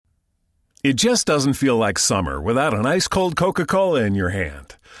It just doesn't feel like summer without an ice-cold Coca-Cola in your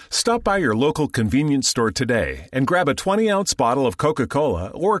hand. Stop by your local convenience store today and grab a 20-ounce bottle of Coca-Cola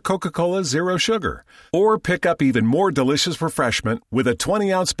or Coca-Cola Zero Sugar. Or pick up even more delicious refreshment with a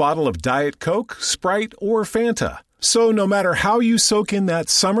 20-ounce bottle of Diet Coke, Sprite, or Fanta. So no matter how you soak in that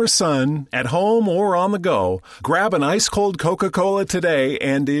summer sun, at home or on the go, grab an ice-cold Coca-Cola today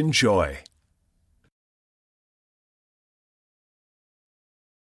and enjoy.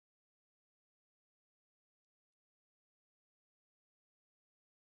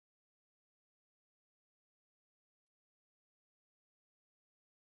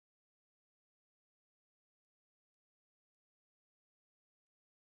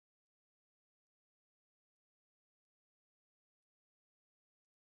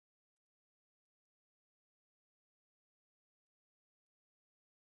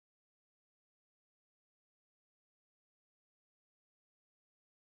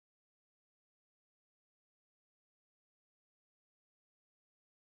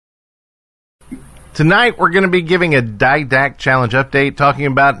 Tonight, we're going to be giving a Didact Challenge update, talking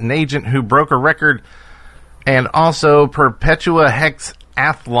about an agent who broke a record, and also Perpetua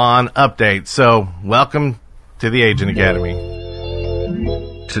Hexathlon update. So, welcome to the Agent Academy.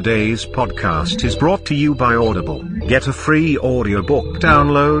 Today's podcast is brought to you by Audible. Get a free audiobook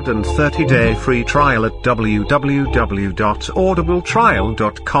download and 30-day free trial at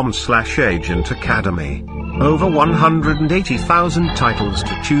www.audibletrial.com/agentacademy. Over 180,000 titles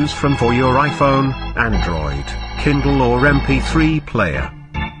to choose from for your iPhone, Android, Kindle or MP3 player.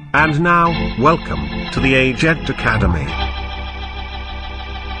 And now, welcome to the Agent Academy.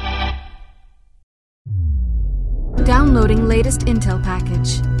 Downloading latest intel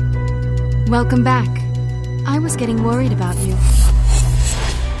package. Welcome back. I was getting worried about you.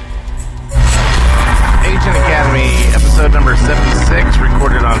 Agent Academy, episode number 76,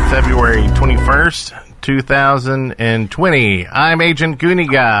 recorded on February 21st, 2020. I'm Agent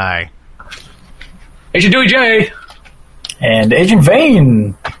Goonie Guy. Agent Dewey J. And Agent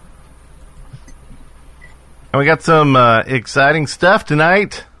Vane. And we got some exciting stuff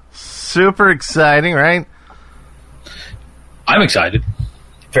tonight. Super exciting, right? I'm excited.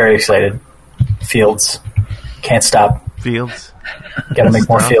 Very excited. Fields. Can't stop. Fields. Gotta make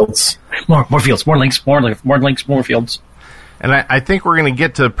more fields. More fields, more links, more fields. And I think we're going to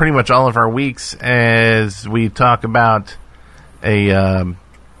get to pretty much all of our weeks as we talk about a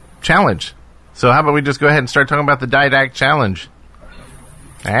challenge. So how about we just go ahead and start talking about the Didact Challenge?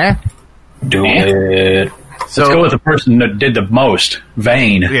 Do it. So, Let's go with the person that did the most,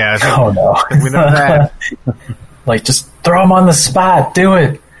 Vane. Yeah. Oh, no. We know that. Like, just throw him on the spot. Do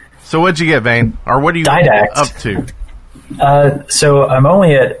it. So what'd you get, Vane? Or what are you Didact. up to? So I'm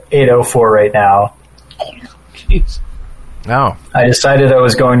only at 804 right now. Jeez. Oh. I decided I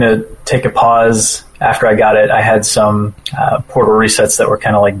was going to take a pause after I got it. I had some portal resets that were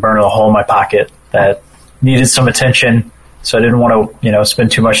kind of like burning a hole in my pocket that needed some attention, so I didn't want to,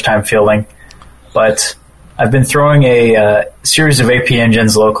 spend too much time fielding. But I've been throwing a series of AP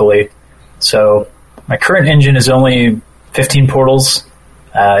engines locally. So my current engine is only 15 portals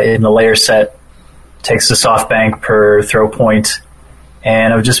in the layer set. Takes a soft bank per throw point.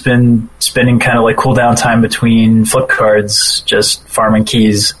 And I've just been spending kind of like cooldown time between flip cards, just farming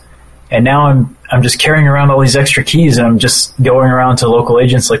keys. And now I'm just carrying around all these extra keys, and I'm just going around to local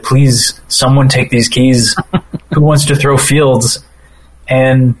agents like, please, someone take these keys. Who wants to throw fields?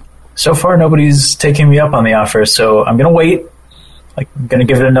 And so far, nobody's taking me up on the offer, so I'm going to wait. Like, I'm going to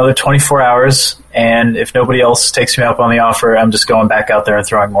give it another 24 hours, and if nobody else takes me up on the offer, I'm just going back out there and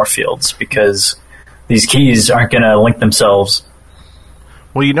throwing more fields, because these keys aren't going to link themselves.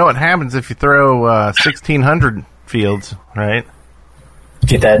 Well, you know what happens if you throw 1,600 fields, right?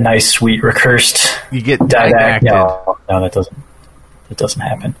 Get that nice, sweet, recursed... You get Didact. didacted. No, that doesn't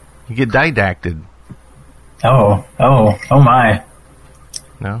happen. You get didacted. Oh my.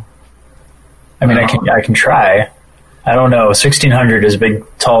 No? I mean, I can try. I don't know. 1,600 is a big,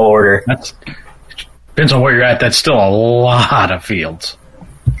 tall order. Depends on where you're at. That's still a lot of fields.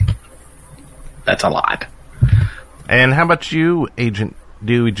 That's a lot. And how about you, Agent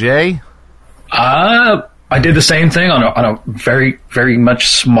Dewey J? I did the same thing on a very, very much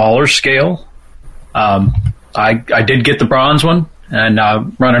smaller scale. I did get the bronze one, and I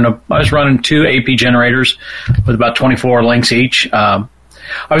was running 2 AP generators with about 24 links each. I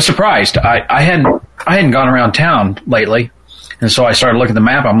was surprised. I hadn't gone around town lately, and so I started looking at the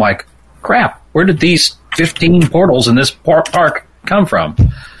map. I'm like, crap, where did these 15 portals in this park come from?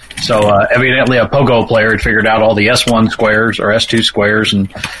 So evidently a Pogo player had figured out all the S1 squares or S2 squares,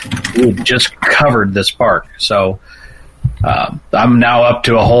 and we had just covered this park. So I'm now up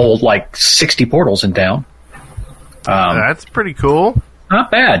to a whole 60 portals in town. That's pretty cool.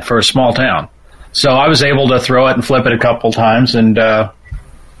 Not bad for a small town. So I was able to throw it and flip it a couple times and got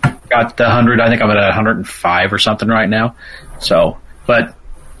the 100. I think I'm at 105 or something right now. So, but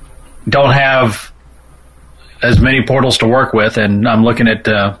don't have as many portals to work with, and I'm looking at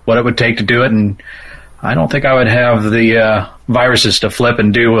what it would take to do it, and I don't think I would have the viruses to flip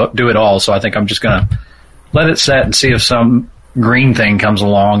and do it all. So I think I'm just going to let it set and see if some green thing comes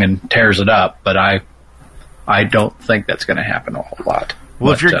along and tears it up. But I don't think that's going to happen a whole lot.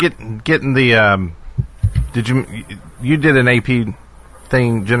 Well, if you're getting the, you did an AP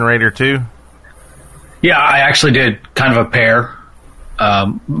thing generator too? Yeah, I actually did kind of a pair,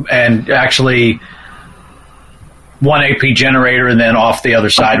 and actually one AP generator, and then off the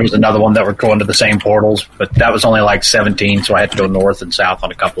other side was another one that were going to the same portals, but that was only 17, so I had to go north and south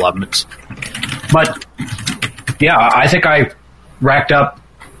on a couple of them. But yeah, I think I racked up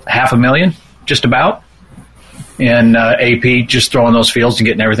 500,000, just about. In AP, just throwing those fields and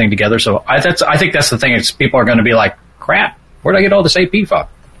getting everything together. So I think that's the thing. Is people are going to be like, crap, where'd I get all this AP from?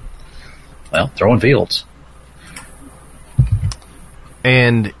 Well, throwing fields.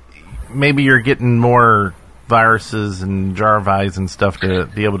 And maybe you're getting more viruses and Jarvis and stuff to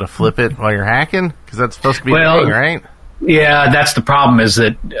be able to flip it while you're hacking? Because that's supposed to be the thing, right? Yeah, that's the problem is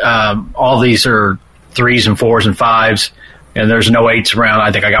that all these are 3s and 4s and 5s, and there's no 8s around.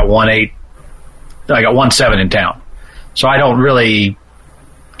 I think I got 1 8. I got 1 7 in town. So I don't really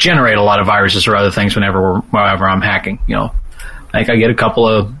generate a lot of viruses or other things whenever I'm hacking. I think I get a couple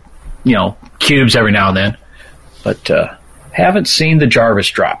of, cubes every now and then. But haven't seen the Jarvis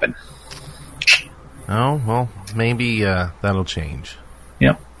dropping. Oh, well, maybe that'll change.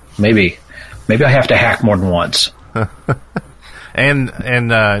 Yeah, maybe. Maybe I have to hack more than once. and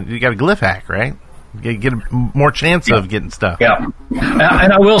you got a glyph hack, right? You get a more chance of getting stuff. Yeah.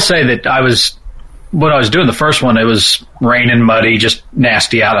 And I will say that when I was doing the first one, it was raining, muddy, just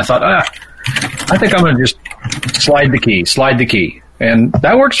nasty out. I thought, I think I'm going to just slide the key. And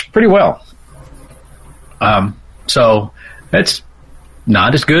that works pretty well. So it's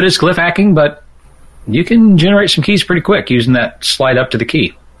not as good as glyph hacking, but you can generate some keys pretty quick using that slide up to the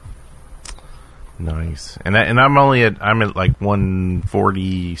key. Nice. And I'm at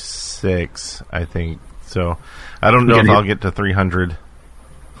 146, I think. So I don't know if I'll get to 300.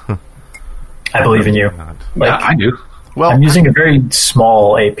 I believe in you. Yeah, I do. Well, I'm using a very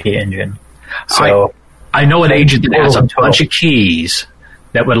small AP engine. So I know an agent that has a bunch of keys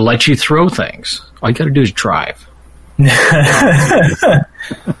that would let you throw things. All you got to do is drive.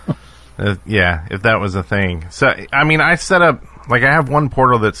 Yeah, if that was a thing. So, I mean, I set up, I have one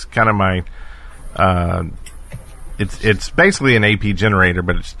portal that's kind of my, it's basically an AP generator,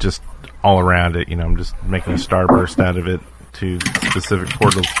 but it's just all around it. I'm just making a starburst out of it to specific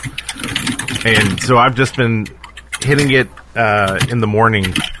portals. And so I've just been hitting it in the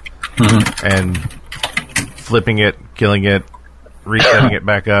morning and flipping it, killing it, resetting it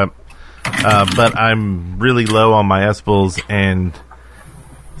back up. But I'm really low on my S-Bulls, and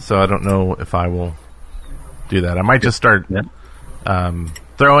so I don't know if I will do that. I might just start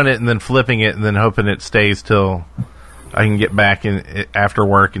throwing it and then flipping it and then hoping it stays till I can get back in after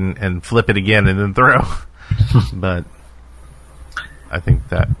work and flip it again and then throw. But I think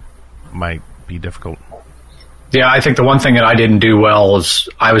that might be difficult. Yeah, I think the one thing that I didn't do well is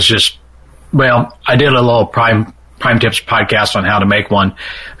I did a little Prime Tips podcast on how to make one,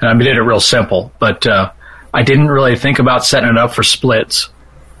 and I did it real simple, but I didn't really think about setting it up for splits.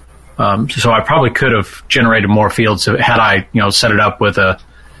 So I probably could have generated more fields had I, set it up with a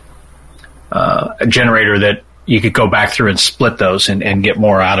generator that you could go back through and split those and get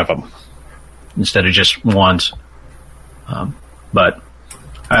more out of them instead of just ones. But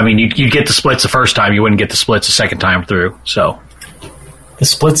I mean, you'd get the splits the first time, you wouldn't get the splits the second time through. So the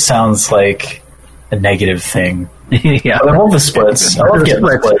split sounds like a negative thing. Yeah, I love the splits. I love getting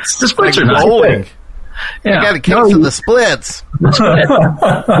the splits. The splits are nice. Yeah. I got a case of the splits.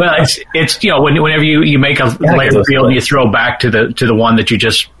 Well, it's whenever you make a layer field and you throw back to the one that you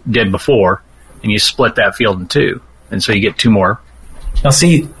just did before, and you split that field in two, and so you get two more. Now,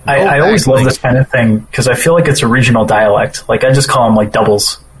 see, I always love this kind of thing because I feel like it's a regional dialect. I just call them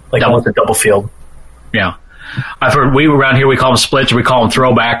doubles, I want the double field. Yeah, I've heard around here we call them splits or we call them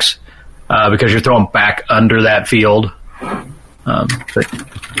throwbacks because you're throwing back under that field.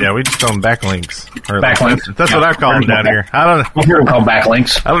 Yeah, we just call them backlinks. Backlinks. That's what I call them down here. I don't know. I hear them called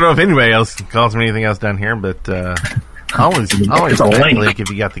backlinks. I don't know if anybody else calls them anything else down here, but always a backlink if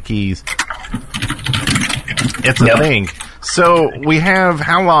you got the keys. It's a thing. So we have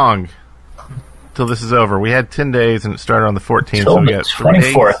how long till this is over? We had 10 days, and it started on the 14th. Till So we the got 3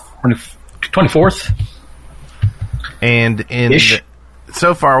 days. 24th. And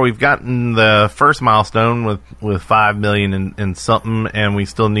so far, we've gotten the first milestone with 5 million and something, and we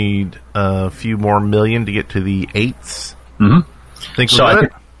still need a few more million to get to the 8s. Mm-hmm. Think we'll do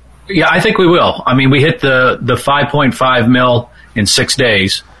it? I think we will. I mean, we hit the 5.5 mil in 6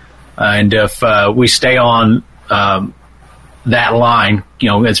 days, and if we stay on that line,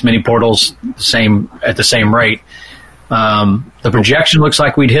 as many portals at the same rate, the projection looks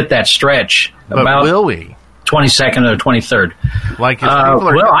like we'd hit that stretch. But about will we? 22nd or 23rd. Like, if people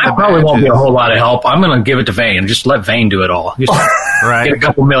are I probably won't get a whole lot of help. I'm going to give it to Vane. Just let Vane do it all. Just right. Get a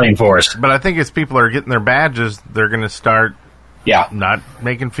couple million for us. But I think as people are getting their badges, they're going to start not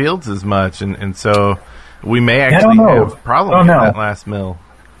making fields as much. And so we may actually have problems with that last mill.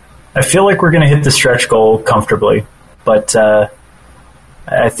 I feel like we're going to hit the stretch goal comfortably. But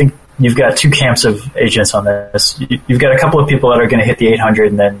I think you've got two camps of agents on this. You've got a couple of people that are going to hit the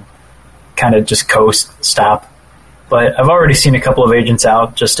 800 and then kind of just stop. But I've already seen a couple of agents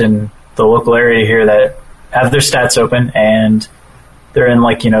out just in the local area here that have their stats open, and they're in the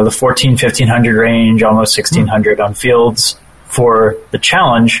 1,1500 range, almost 1,600 on fields for the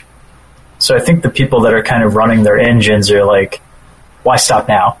challenge. So I think the people that are kind of running their engines are like, why stop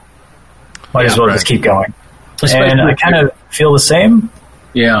now? Might as well just keep going. And I kind of feel the same.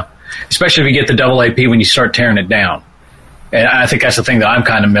 Yeah, especially if you get the double AP when you start tearing it down. And I think that's the thing that I'm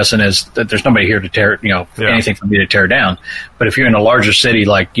kind of missing is that there's nobody here to tear, anything for me to tear down. But if you're in a larger city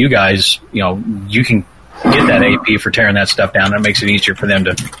like you guys, you can get that AP for tearing that stuff down. That makes it easier for them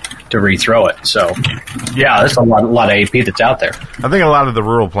to rethrow it. So, yeah, there's a lot of AP that's out there. I think a lot of the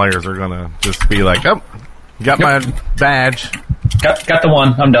rural players are going to just be like, oh, got my badge. Got the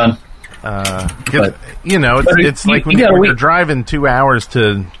one. I'm done. It's like when you're driving 2 hours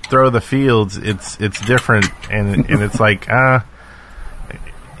to throw the fields, it's different, and it's like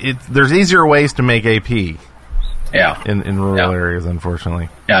there's easier ways to make AP. Yeah, in rural areas, unfortunately.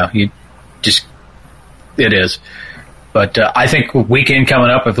 Yeah, it is. But I think weekend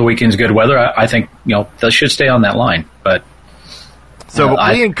coming up, if the weekend's good weather, I think they should stay on that line. But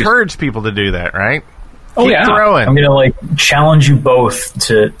we encourage people to do that, right? Oh, Keep throwing. I'm going to challenge you both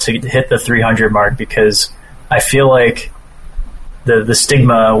to hit the 300 mark, because I feel like the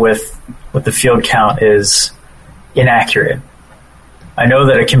stigma with the field count is inaccurate. I know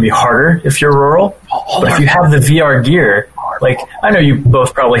that it can be harder if you're rural, but if you have the VR gear, I know you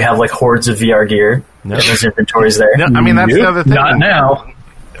both probably have hordes of VR gear. No. There's inventories there. No, I mean, that's the other thing. Not now.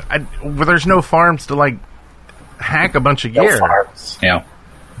 There's no farms to hack a bunch of gear. No farms. Yeah.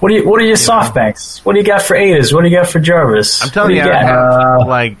 What are your soft banks? What do you got for Adas? What do you got for Jarvis? I'm telling you, I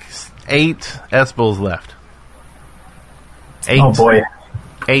have 8 S-Bulls left. 8. Oh boy,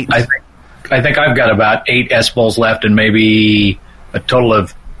 8. I think I've got about 8 S-Bulls left, and maybe a total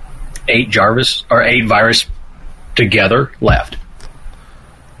of 8 Jarvis or 8 Virus together left.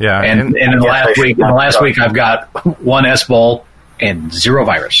 Yeah, and in the last week, I've got 1 S-Bull and 0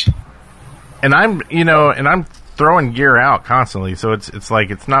 Virus. And I'm throwing gear out constantly, so it's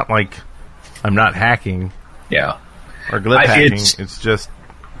not like I'm not hacking. Yeah. Or glyph hacking. It's just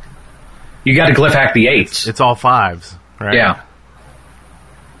you got to glyph hack the 8s. It's all 5s, right? Yeah.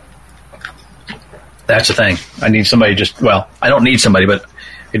 That's the thing. I need somebody I don't need somebody, but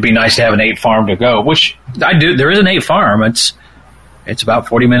it'd be nice to have an 8 farm to go, which I do. There is an 8 farm. It's about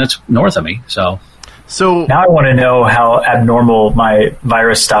 40 minutes north of me, so now I want to know how abnormal my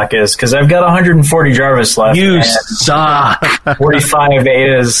virus stock is, because I've got 140 Jarvis left. You suck. 45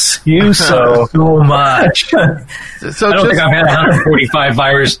 Adas. You suck so much. I don't think I've had 145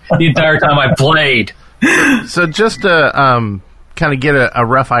 virus the entire time I played. So just to kind of get a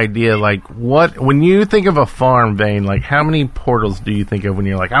rough idea, when you think of a farm, Vane, how many portals do you think of when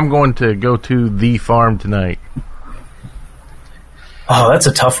you're I'm going to go to the farm tonight? Oh, that's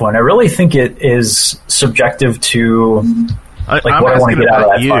a tough one. I really think it is subjective to what I want to get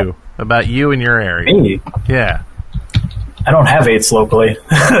out of that farm. About you and your area. Me? Yeah. I don't have 8s locally.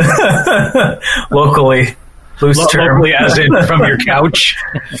 Locally. Loose term. Locally as in from your couch?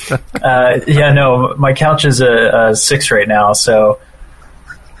 No, my couch is a 6 right now, so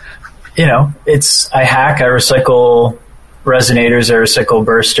I hack, I recycle resonators, I recycle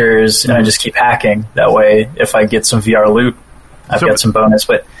bursters, and I just keep hacking. That way, if I get some VR loot, I've got some bonus.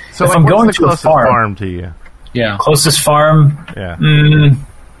 But if I'm going to a farm to you? Yeah. Closest farm,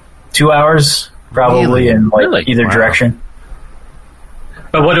 2 hours, probably, in either direction.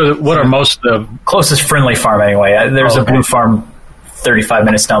 But what are most of the closest friendly farm anyway? There's a blue farm 35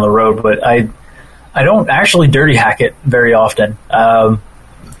 minutes down the road, but I don't actually dirty hack it very often.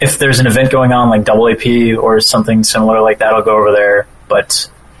 if there's an event going on like double AP or something similar like that, I'll go over there. But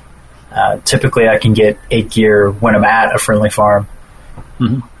typically I can get 8 gear when I'm at a friendly farm.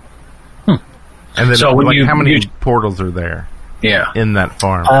 And then, So when how many portals are there Yeah. in that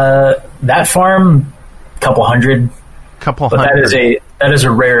farm? That farm, couple hundred. Couple But hundred. that is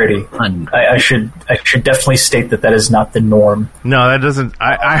a rarity. I should definitely state that is not the norm. No, that doesn't.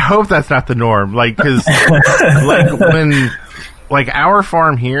 I hope that's not the norm. Like, because like when our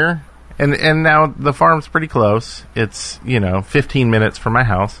farm here, and now the farm's pretty close. It's 15 minutes from my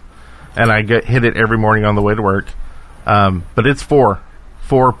house, and I hit it every morning on the way to work. But it's four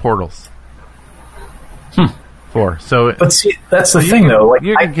portals. 4. So, But see, that's the thing, though. Like,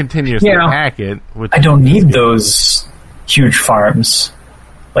 you can continuously hack it. I don't need those huge farms.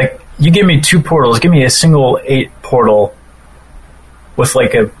 Like, you give me 2 portals, give me a single 8 portal with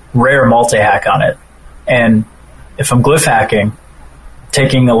like a rare multi-hack on it. And if I'm glyph hacking,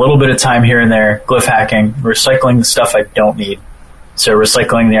 taking a little bit of time here and there, glyph hacking, recycling the stuff I don't need. So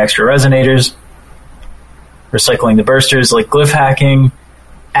recycling the extra resonators, recycling the bursters, like glyph hacking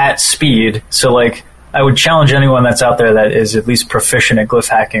at speed. So like, I would challenge anyone that's out there that is at least proficient at glyph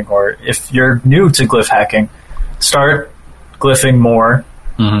hacking, or if you're new to glyph hacking, start glyphing more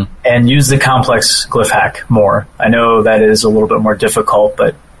and use the complex glyph hack more. I know that is a little bit more difficult,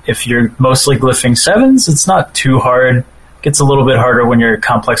 but if you're mostly glyphing 7s, it's not too hard. It gets a little bit harder when you're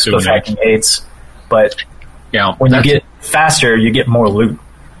complex glyph hacking 8s, but when you get faster, you get more loot.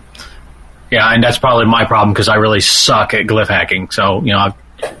 Yeah, and that's probably my problem because I really suck at glyph hacking. So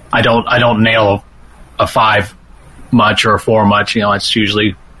I don't nail a 5 much or a 4 much. It's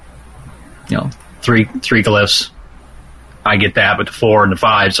usually 3 glyphs. I get that, but the 4 and the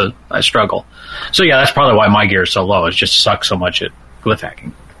 5, so I struggle. So yeah, that's probably why my gear is so low. It just sucks so much at glyph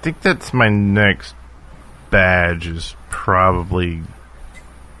hacking. I think that's my next badge is probably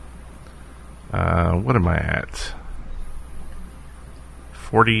what am I at?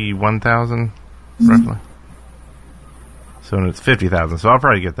 41,000 roughly. So it's 50,000. So I'll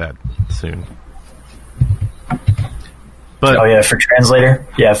probably get that soon. But oh yeah, for translator,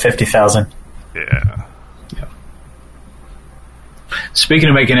 50,000. Yeah. Speaking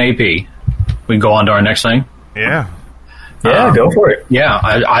of making AP, we can go on to our next thing. Yeah. Yeah, go for it. Yeah,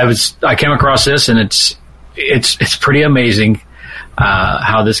 I came across this, and it's pretty amazing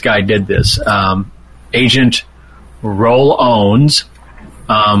how this guy did this. Agent Roll Owns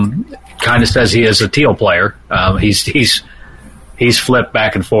kind of says he is a teal player. He's flipped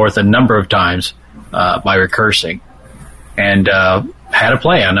back and forth a number of times by recursing, and had a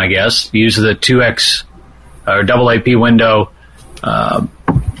plan, I guess. Use the 2x or double AP window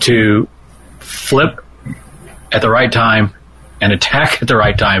to flip at the right time and attack at the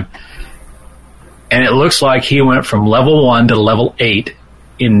right time. And it looks like he went from level 1 to level 8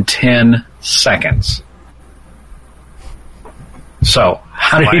 in 10 seconds. So,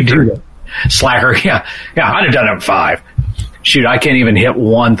 how did he do that? Slacker, yeah, I'd have done it in 5. Shoot, I can't even hit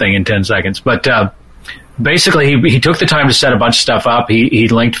one thing in 10 seconds. But basically, he took the time to set a bunch of stuff up. He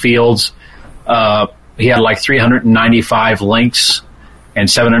linked fields. He had like 395 links and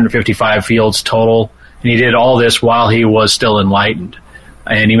 755 fields total. And he did all this while he was still enlightened.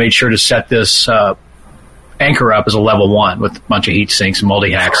 And he made sure to set this anchor up as a level 1 with a bunch of heat sinks and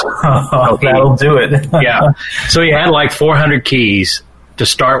multi-hacks. That'll do it. Yeah. So he had like 400 keys to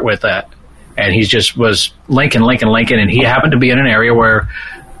start with that. And he just was linking. And he happened to be in an area where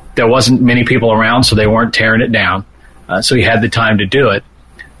there wasn't many people around, so they weren't tearing it down. So he had the time to do it.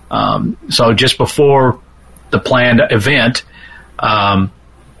 So just before the planned event,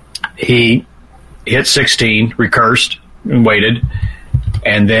 he hit 16, recursed, and waited,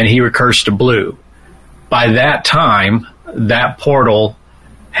 and then he recursed to blue. By that time, that portal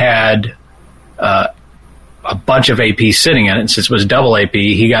had a bunch of AP sitting in it, and since it was double AP,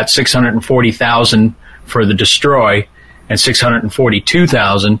 he got 640,000 for the destroy and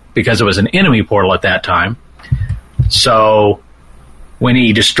 642,000 because it was an enemy portal at that time. So when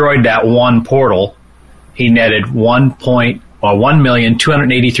he destroyed that one portal, he netted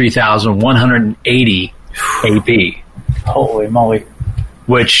 1,283,180 AP. Holy moly.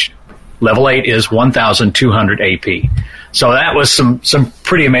 Which level 8 is 1,200 AP. So that was some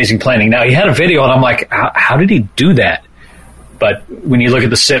pretty amazing planning. Now, he had a video, and I'm like, how did he do that? But when you look at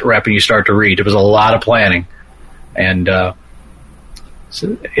the sit rep and you start to read, it was a lot of planning. And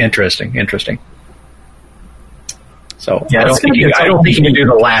so interesting. So yeah, I don't think you can do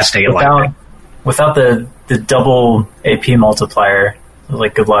the last 8 like that. Without the double AP multiplier,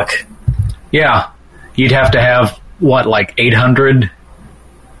 like, good luck. Yeah. You'd have to have, like 800?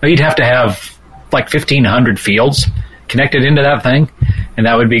 You'd have to have like 1,500 fields connected into that thing. and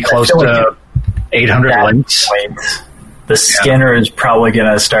that would be close to 800 links. The scanner is probably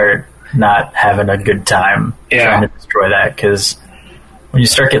going to start not having a good time trying to destroy that, because when you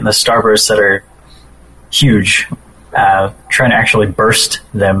start getting the starbursts that are huge, trying to actually burst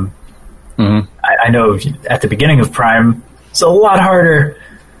them, I know at the beginning of Prime, it's a lot harder.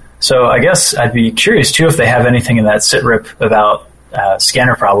 So I guess I'd be curious, too, if they have anything in that sitrep about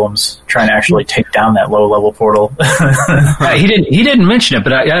scanner problems, trying to actually take down that low-level portal. He didn't mention it,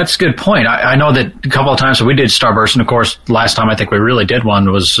 but that's a good point. I know that a couple of times we did Starburst, and of course, last time I think we really did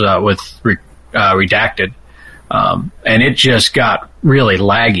one was with Redacted, and it just got really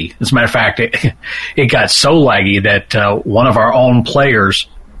laggy. As a matter of fact, it got so laggy that one of our own players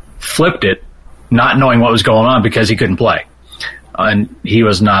flipped it, not knowing what was going on because he couldn't play. And he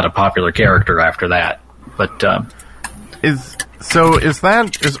was not a popular character after that. But are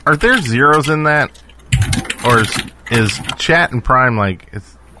there zeros in that, or is chat and Prime like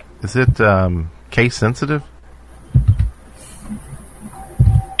is it case sensitive?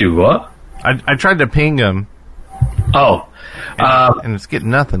 Do what? I tried to ping him. Oh, and it's getting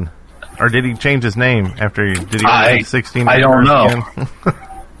nothing. Or did he change his name after he did? He 16. I don't know.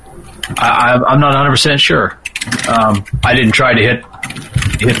 I'm not 100% sure. I didn't try to hit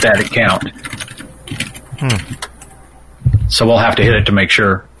that account. So we'll have to hit it to make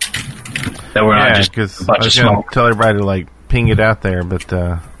sure that we're not just a bunch of smoke. Tell everybody to like ping it out there, but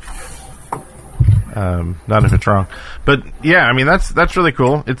not if it's wrong. But yeah, I mean that's really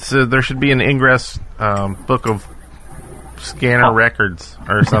cool. It's there should be an Ingress book of scanner records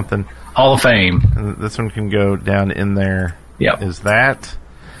or something. Hall of Fame. And this one can go down in there. Yep. Is that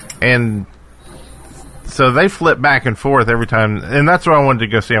and. So they flip back and forth every time, and that's what I wanted to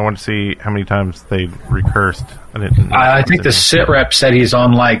go see. I wanted to see how many times they recursed. I think the sitrep said he's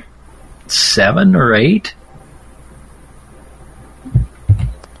on like 7 or 8.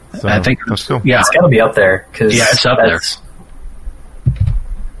 So, I think that's cool. Yeah, it's got to be up there. It's up there.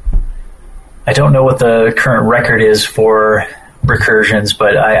 I don't know what the current record is for recursions,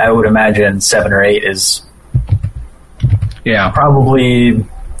 but I would imagine 7 or 8 is probably.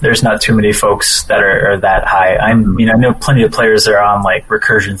 There's not too many folks that are that high. I know plenty of players that are on like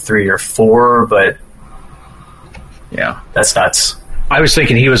recursion 3 or 4, but that's nuts. I was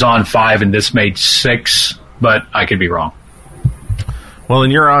thinking he was on 5 and this made 6, but I could be wrong. Well,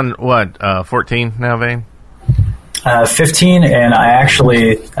 and you're on what 14 now, Vane? 15, and I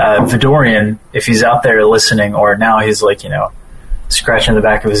actually Vidorian, if he's out there listening, or now he's like scratching the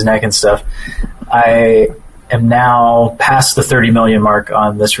back of his neck and stuff. I am now past the 30 million mark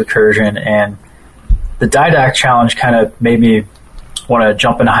on this recursion, and the Didact challenge kind of made me want to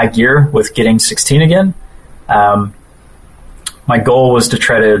jump into high gear with getting 16 again. My goal was to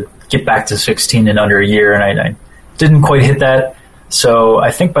try to get back to 16 in under a year, and I didn't quite hit that. So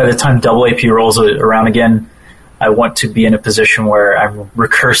I think by the time double AP rolls around again, I want to be in a position where I'm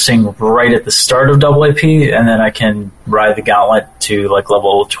recursing right at the start of double AP, and then I can ride the gauntlet to like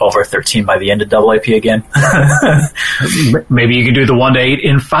level 12 or 13 by the end of double AP again. Maybe you can do the 1 to 8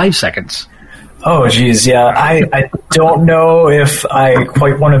 in 5 seconds. Oh, geez, yeah. I don't know if I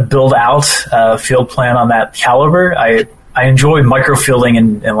quite want to build out a field plan on that caliber. I enjoy microfielding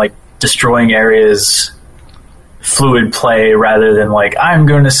and like destroying areas, fluid play, rather than like I'm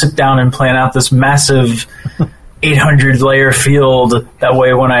going to sit down and plan out this massive 800 layer field. That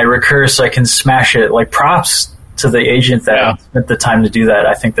way when I recurse, I can smash it. Like, props to the agent that spent the time to do that.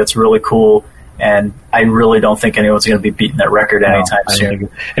 I think that's really cool. And I really don't think anyone's going to be beating that record anytime soon.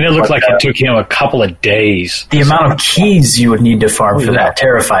 And it looked like it took him a couple of days. The amount of keys you would need to farm for that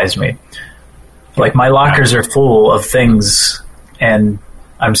terrifies me. Like, my lockers are full of things, and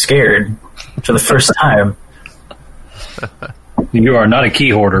I'm scared for the first time. You are not a key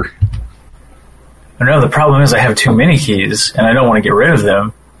hoarder. I know, the problem is I have too many keys, and I don't want to get rid of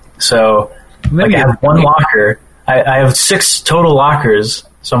them. So, like, I have one locker. I have 6 total lockers,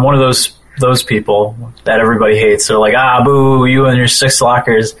 so I'm one of those people that everybody hates. They're like, boo, you and your 6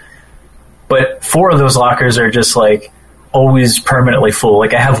 lockers. But 4 of those lockers are just, like, always permanently full.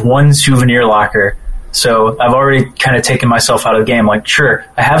 Like, I have 1 souvenir locker, so I've already kind of taken myself out of the game. Like, sure,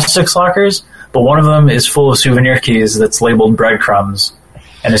 I have 6 lockers, but one of them is full of souvenir keys that's labeled breadcrumbs,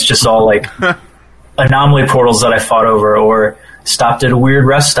 and it's just all, like, anomaly portals that I fought over, or stopped at a weird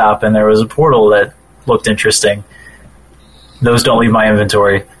rest stop and there was a portal that looked interesting. Those don't leave my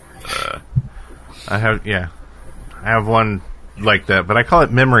inventory. I have one like that, but I call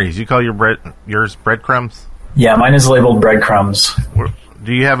it memories. You call yours breadcrumbs? Yeah, mine is labeled breadcrumbs.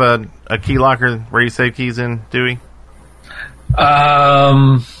 Do you have a key locker where you save keys in, Dewey?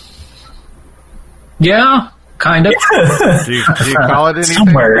 Yeah, kind of. Do you call it anything?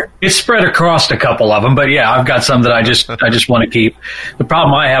 Somewhere. It's spread across a couple of them, but yeah, I've got some that I just want to keep. The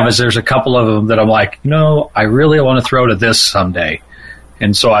problem I have is there's a couple of them that I'm like, I really want to throw to this someday,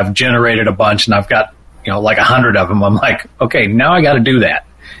 and so I've generated a bunch, and I've got like 100 of them. I'm like, okay, now I got to do that.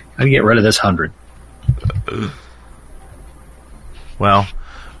 I got to get rid of this 100. Well,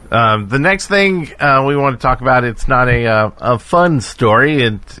 the next thing we want to talk about, it's not a fun story.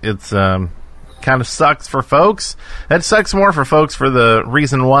 It's kind of sucks for folks. That sucks more for folks for the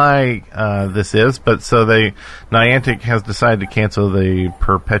reason why this is. But so Niantic has decided to cancel the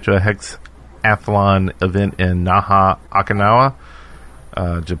Perpetua Hexathlon event in Naha, Okinawa,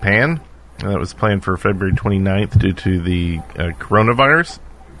 Japan. That was planned for February 29th due to the coronavirus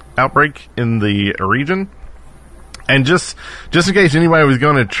outbreak in the region. And just in case anybody was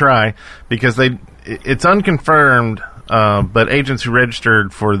going to try, because it's unconfirmed, but agents who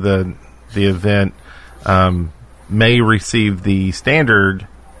registered for the event may receive the standard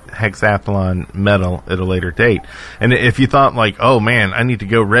hexathlon medal at a later date. And if you thought like, oh man, I need to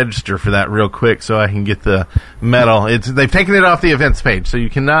go register for that real quick so I can get the medal, they've taken it off the events page, so you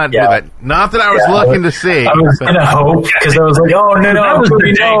cannot do that. Not that I was looking to see. I was gonna hope, because I was like, oh no,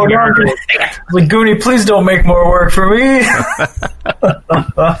 Goonie, no, like Goonie, please don't make more work for me.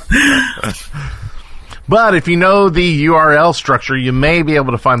 But if you know the URL structure, you may be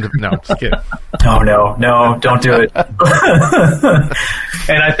able to find the... No, just kidding. Oh, no, don't do it.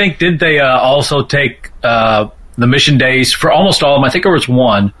 And I think, did they also take the mission days for almost all of them? I think there was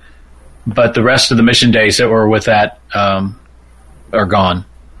one, but the rest of the mission days that were with that are gone.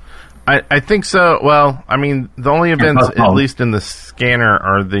 I think so. Well, I mean, the only events, at least in the scanner,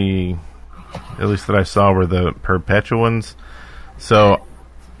 are at least that I saw, were the Perpetua ones. So...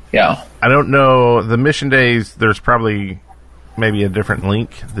 Yeah. I don't know. The mission days, there's probably maybe a different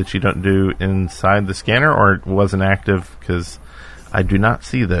link that you don't do inside the scanner, or it wasn't active, because I do not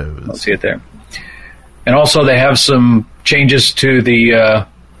see those. I'll see it there. And also they have some changes to the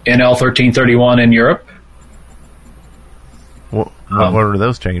NL 1331 in Europe. What are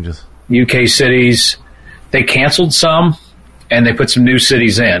those changes? UK cities, they canceled some, and they put some new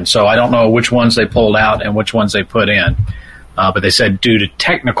cities in. So I don't know which ones they pulled out and which ones they put in. But they said due to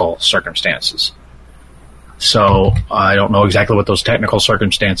technical circumstances. So I don't know exactly what those technical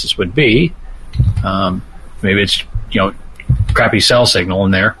circumstances would be. Maybe it's crappy cell signal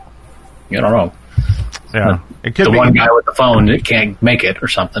in there. You don't know. Yeah, it could the be one guy with the phone that can't make it or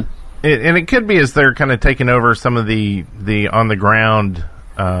something. And it could be as they're kind of taking over some of the on the ground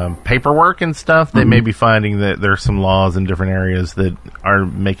paperwork and stuff. They may be finding that there's some laws in different areas that are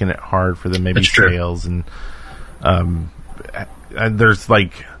making it hard for them. Maybe sales and. There's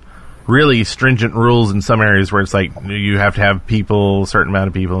like really stringent rules in some areas where it's like you have to have people, a certain amount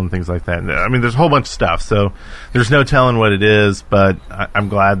of people, and things like that. I mean, there's a whole bunch of stuff, so there's no telling what it is. But I'm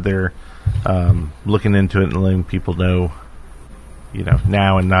glad they're looking into it and letting people know,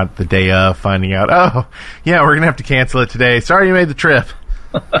 now and not the day of finding out. Oh, yeah, we're gonna have to cancel it today. Sorry, you made the trip.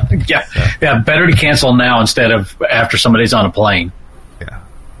 Yeah. Better to cancel now instead of after somebody's on a plane.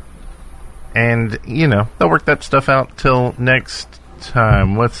 And, they'll work that stuff out till next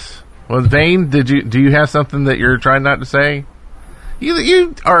time. Vane, do you have something that you're trying not to say?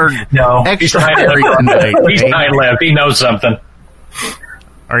 You are extra hairy tonight. He's tight-lipped. He knows something.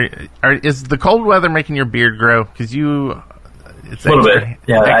 Is the cold weather making your beard grow? Because it's a little bit.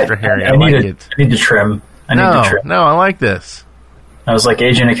 Yeah, extra hairy. I like it. I need to trim. No, I like this. I was like,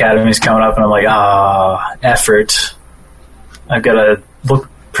 Agent Academy's coming up, and I'm like, effort. I've got to look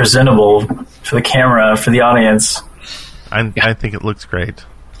presentable for the camera, for the audience. I think it looks great.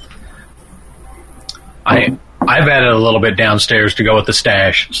 I've added a little bit downstairs to go with the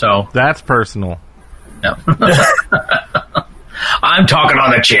stash, so that's personal. No. I'm talking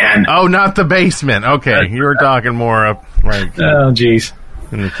on the chin. Oh, not the basement. Okay, you were talking more up right. Oh, jeez.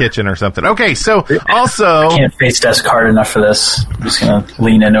 In the kitchen or something. Okay, so also I can't face desk hard enough for this. I'm just gonna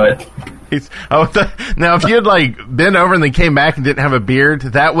lean into it. Now, if you had been over and then came back and didn't have a beard,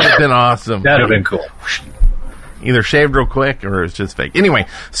 that would have been awesome. That would have been cool. Either shaved real quick or it's just fake. Anyway,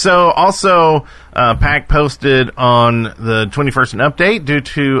 so also PAC posted on the 21st an update due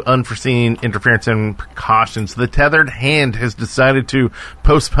to unforeseen interference and precautions. The Tethered Hand has decided to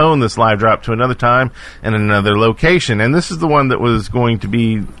postpone this live drop to another time and another location. And this is the one that was going to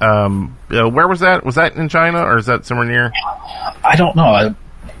be, where was that? Was that in China or is that somewhere near? I don't know.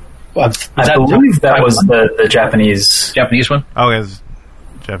 I believe that was the Japanese one. Oh, it was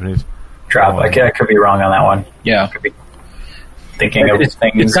Japanese drop. I could be wrong on that one. Yeah, I could be thinking of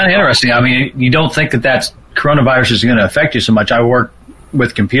things. It's kind of interesting. I mean, you don't think that coronavirus is going to affect you so much. I work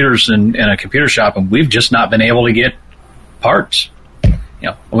with computers in a computer shop, and we've just not been able to get parts.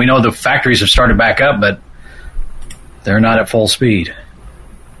 We know the factories have started back up, but they're not at full speed.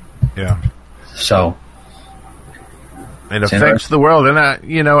 Yeah. So it affects the world, and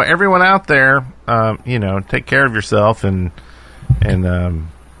everyone out there, take care of yourself and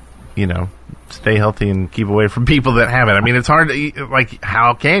stay healthy and keep away from people that have it. I mean, it's hard to, like,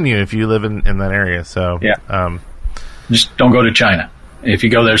 how can you if you live in that area? So yeah, just don't go to China. If you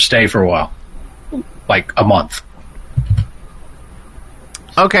go there, stay for a while, like a month.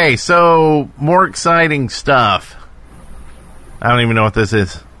 Okay, so more exciting stuff. I don't even know what this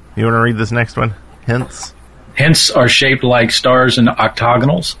is. You want to read this next one? Hints? Hints are shaped like stars and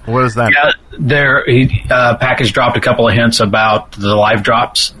octagonals. What is that? Yeah, Package dropped a couple of hints about the live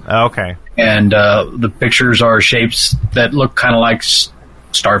drops. Okay. And the pictures are shapes that look kind of like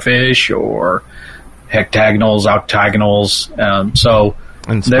starfish or hectagonals, octagonals. And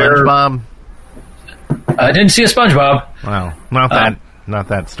SpongeBob? I didn't see a SpongeBob. Wow. Not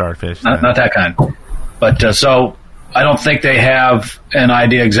that starfish. Not that kind. But so I don't think they have an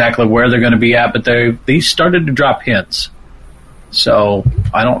idea exactly where they're going to be at, but these started to drop hints. So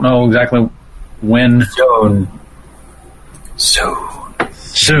I don't know exactly when.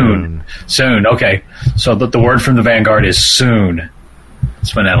 Soon. Okay. So the word from the Vanguard is soon.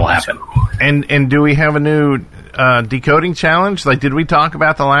 That's when that'll happen. And do we have a new decoding challenge? Like, did we talk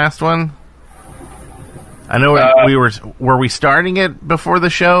about the last one? I know were we starting it before the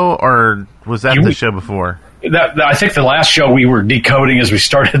show, or was that the show before? I think the last show we were decoding as we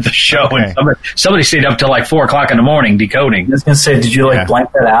started the show, okay. And somebody stayed up till like 4 o'clock in the morning decoding. I was going to say, did you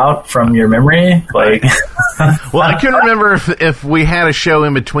blank that out from your memory? Like, well, I couldn't remember if we had a show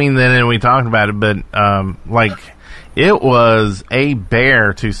in between then and we talked about it, but it was a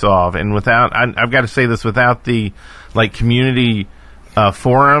bear to solve, and without I've got to say this, without the community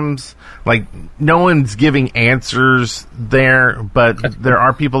forums, no one's giving answers there, but there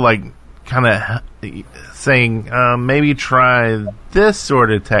are people kind of saying maybe try this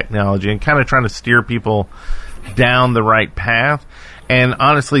sort of technology and kind of trying to steer people down the right path. And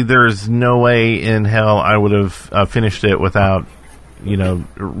honestly, there's no way in hell I would have finished it without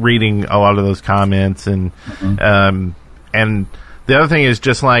reading a lot of those comments. And and the other thing is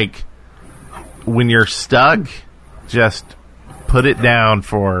just when you're stuck, just put it down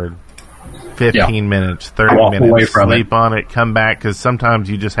for 15 minutes, 30 minutes, sleep on it, come back, because sometimes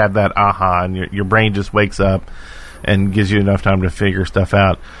you just have that aha, and your brain just wakes up and gives you enough time to figure stuff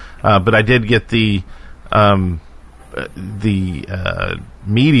out. But I did get the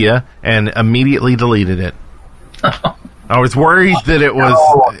media and immediately deleted it. I was worried that it was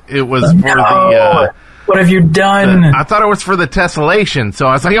for the... what have you done? I thought it was for the tessellation, so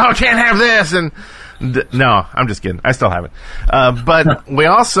I was like, I can't have this, and... No, I'm just kidding. I still have it. But we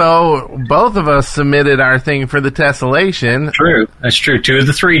also, both of us submitted our thing for the tessellation. True. That's true. 2 of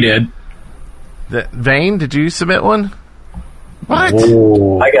the 3 did. Vane, did you submit one? What?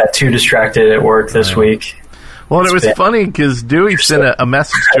 Whoa. I got too distracted at work this week. Well, it was funny because Dewey sent a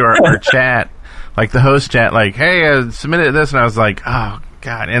message to our chat, the host chat, hey, I submitted this, and I was like, oh,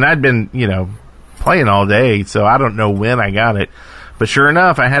 God. And I'd been, playing all day, so I don't know when I got it. But sure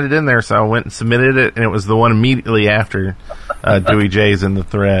enough, I had it in there, so I went and submitted it, and it was the one immediately after Dewey J's in the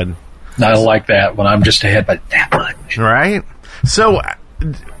thread. I like that when I'm just ahead by that much. Right? So,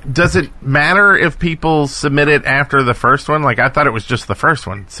 does it matter if people submit it after the first one? I thought it was just the first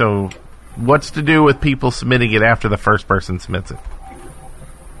one. So, what's to do with people submitting it after the first person submits it?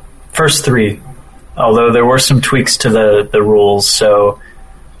 First 3. Although there were some tweaks to the rules, so...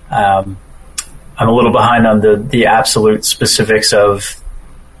 I'm a little behind on the absolute specifics of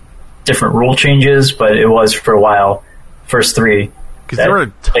different rule changes, but it was for a while, first 3. Because there were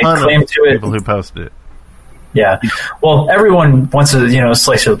a ton of people who posted it. Yeah. Well, everyone wants a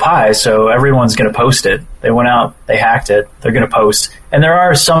slice of the pie, so everyone's going to post it. They went out, they hacked it, they're going to post. And there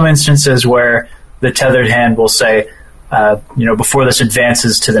are some instances where the tethered hand will say, before this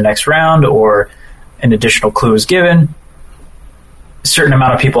advances to the next round or an additional clue is given, a certain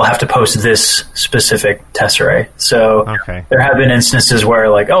amount of people have to post this specific tesserae. So There have been instances where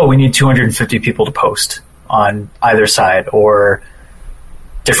we need 250 people to post on either side or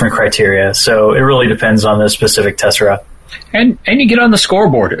different criteria. So it really depends on the specific tessera. And you get on the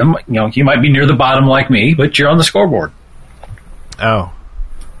scoreboard. You might be near the bottom like me, but you're on the scoreboard. Oh.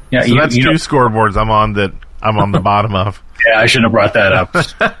 Yeah, so that's 2 scoreboards I'm on that I'm on the bottom of. Yeah, I shouldn't have brought that up.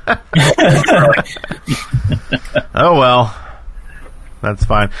 Oh, well. That's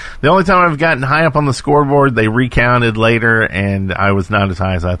fine. The only time I've gotten high up on the scoreboard, they recounted later, and I was not as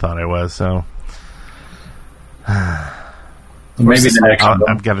high as I thought I was. So, Maybe the next one.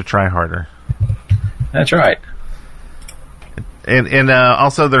 I've got to try harder. That's right. And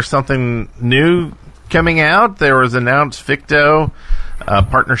also, there's something new coming out. There was announced Ficto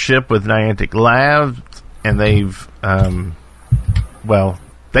partnership with Niantic Labs, and they've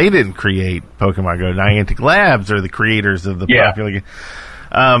they didn't create Pokemon Go. Niantic Labs are the creators of the popular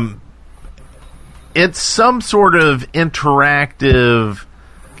game. It's some sort of interactive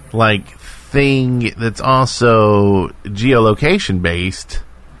thing that's also geolocation based.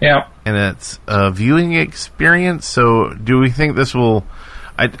 Yeah. And it's a viewing experience. So do we think this will...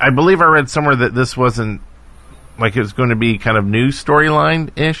 I believe I read somewhere that this wasn't... it was going to be kind of new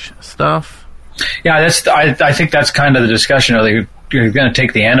storyline-ish stuff? Yeah, I think that's kind of the discussion. Are they going to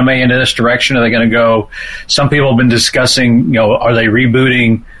take the anime into this direction? Are they going to go... Some people have been discussing, are they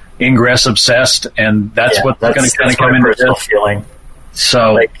rebooting Ingress Obsessed? And that's what's going to kind of come into this. Feeling.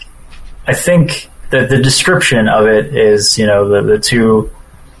 So... I think that the description of it is, the two...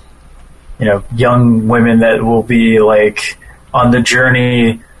 young women that will be on the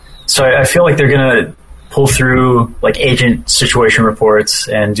journey. So I feel like they're going to pull through agent situation reports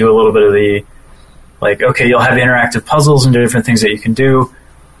and do a little bit of the okay, you'll have interactive puzzles and different things that you can do,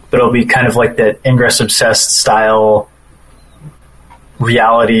 but it'll be kind of like that Ingress Obsessed style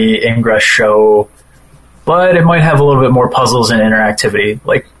reality Ingress show, but it might have a little bit more puzzles and interactivity.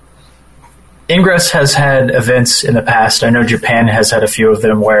 Ingress has had events in the past. I know Japan has had a few of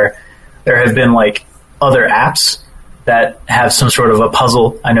them where there have been other apps that have some sort of a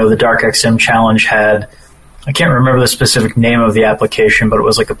puzzle. I know the Dark XM Challenge had, I can't remember the specific name of the application, but it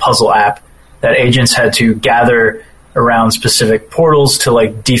was a puzzle app that agents had to gather around specific portals to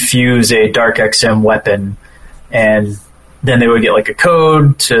defuse a Dark XM weapon. And then they would get a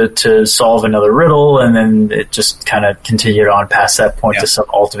code to solve another riddle, and then it just kind of continued on past that point to some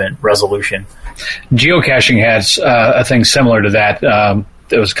ultimate resolution. Geocaching has a thing similar to that.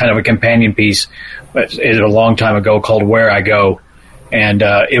 It was kind of a companion piece a long time ago called Where I Go, and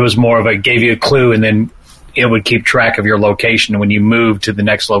it was more of gave you a clue, and then it would keep track of your location. And when you moved to the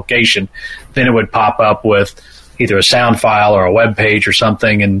next location, then it would pop up with either a sound file or a web page or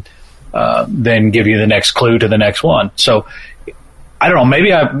something, and then give you the next clue to the next one. So I don't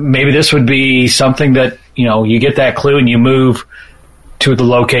know. Maybe this would be something that you get that clue and you move to the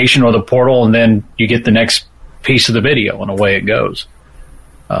location or the portal, and then you get the next piece of the video, and away it goes.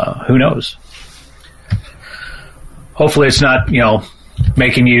 Who knows? Hopefully it's not,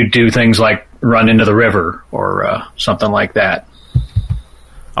 making you do things like run into the river or something like that.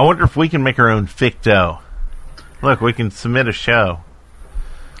 I wonder if we can make our own Ficto. Look, we can submit a show.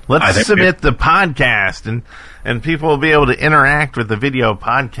 Let's submit the podcast, and people will be able to interact with the video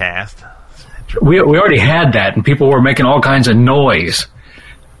podcast. We already had that, and people were making all kinds of noise.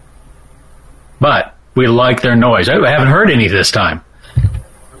 But we like their noise. I haven't heard any this time.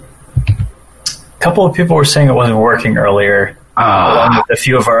 A couple of people were saying it wasn't working earlier, along with a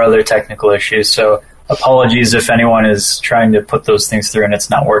few of our other technical issues. So apologies if anyone is trying to put those things through and it's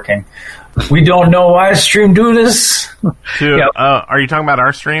not working. We don't know why Stream do this. Are you talking about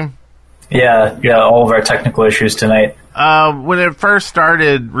our stream? Yeah, all of our technical issues tonight. When it first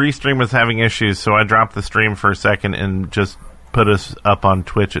started, Restream was having issues, so I dropped the stream for a second and just put us up on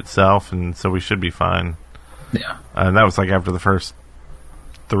Twitch itself, and so we should be fine. Yeah. And that was after the first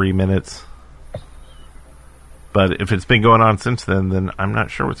 3 minutes. But if it's been going on since then I'm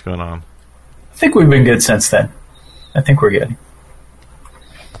not sure what's going on. I think we've been good since then. I think we're good.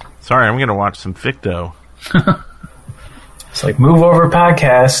 Sorry, I'm going to watch some Ficto. It's move over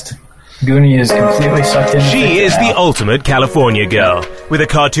podcast. Goonie is completely sucked in. She is the ultimate California girl. With a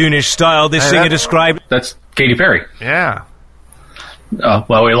cartoonish style, this singer described... That's Katy Perry. Yeah.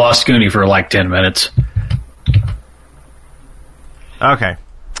 Well, we lost Goonie for 10 minutes. Okay.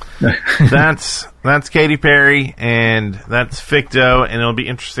 That's Katy Perry, and that's Ficto, and it'll be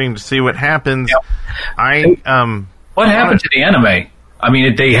interesting to see what happens. Yep. What happened to the anime? I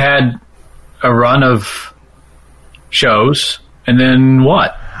mean, they had a run of shows, and then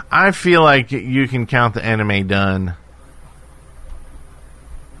what? I feel like you can count the anime done.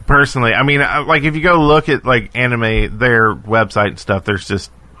 Personally, I mean, if you go look at anime, their website and stuff, there's just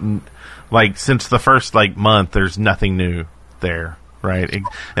since the first month, there's nothing new there. Right,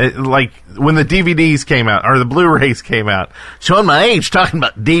 when the DVDs came out or the Blu-rays came out, showing my age, talking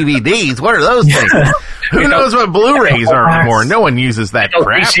about DVDs. What are those things? Who knows what Blu-rays are anymore? No one uses that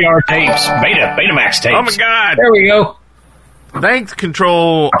crap. VCR tapes, Betamax tapes. Oh my God! There we go. Thanks,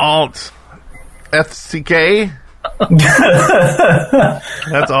 Control Alt FCK.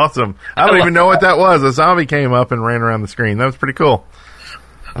 That's awesome. I don't even know what that was. A zombie came up and ran around the screen. That was pretty cool.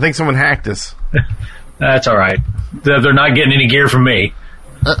 I think someone hacked us. That's all right. They're not getting any gear from me.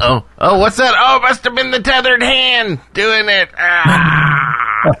 Uh-oh. Oh, what's that? Oh, it must have been the tethered hand doing it.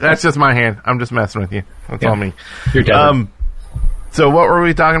 Ah. That's just my hand. I'm just messing with you. That's all me. You're tethered. So what were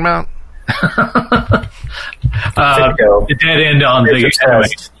we talking about? The dead end on the anime.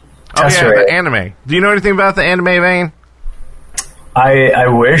 Oh, yeah, the anime. Do you know anything about the anime, Vane? I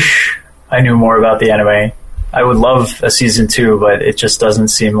wish I knew more about the anime. I would love a season 2, but it just doesn't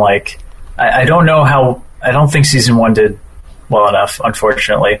seem like... I don't know how... I don't think season 1 did well enough,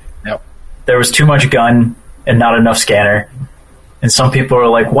 unfortunately. Yep. There was too much gun and not enough scanner. And some people are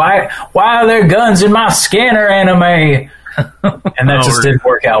like, why are there guns in my scanner anime? And that just didn't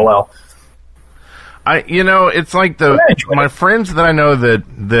work out well. It's like my friends that I know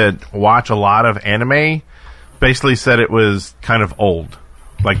that watch a lot of anime basically said it was kind of old.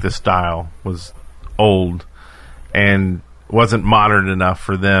 Like the style was old and wasn't modern enough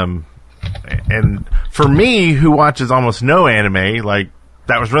for them. And for me, who watches almost no anime, like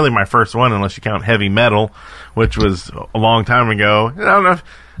that was really my first one, unless you count Heavy Metal, which was a long time ago. I don't know.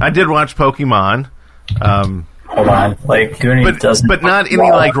 I did watch Pokemon. Hold on, like Goonie doesn't, but not any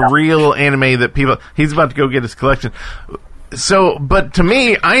like real anime that people. He's about to go get his collection. So, but to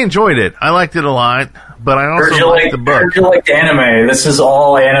me, I enjoyed it. I liked it a lot, but I also liked the book. Heard you like anime. This is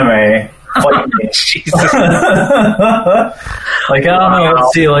all anime. Jesus. Like, I don't know.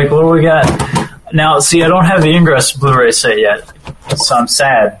 Let's see. Like, what do we got now? See, I don't have the Ingress Blu-ray set yet, so I'm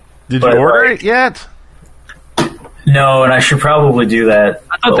sad. Did you order it yet? No, and I should probably do that.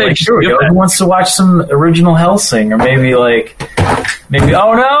 I thought they sure who wants to watch some original Hellsing, or maybe.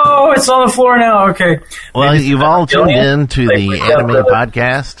 Oh no, it's on the floor now. Okay. Well, maybe you've all tuned in to the anime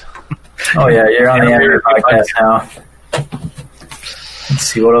podcast. Oh yeah, you're on the anime podcast now. Let's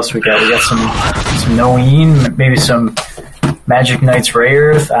see what else we got. We got some Noeen, maybe some Magic Knights Ray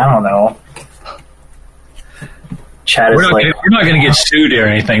Earth. I don't know. Chat is we're not going to get sued or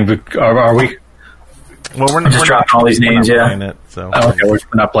anything, are we? Well, we're just dropping all these names, It, so. Okay, we're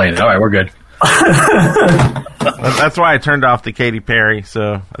not playing it. All right, we're good. That's why I turned off the Katy Perry,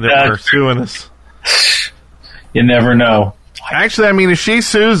 so they're suing us. You never know. Actually, I mean, if she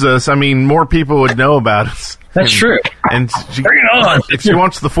sues us, more people would know about us. That's true. And bring it on. If she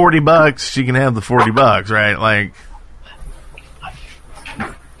wants the $40, she can have the $40, right? Like,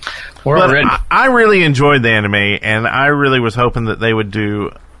 I really enjoyed the anime, and I really was hoping that they would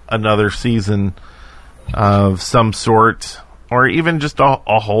do another season of some sort, or even just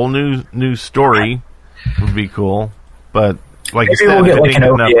a whole new story would be cool. But like maybe you said, we'll get like an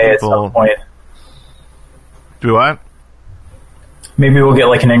OVA at some point. Do what? Maybe we'll get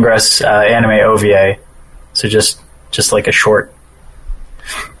like an Ingress anime OVA. So just like a short,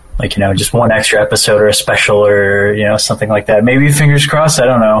 just one extra episode or a special or, something like that. Maybe fingers crossed. I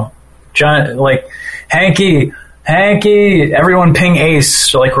don't know. John, Hanky, everyone ping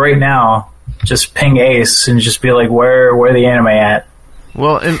Ace, right now. Just ping Ace and just be like, where the anime at?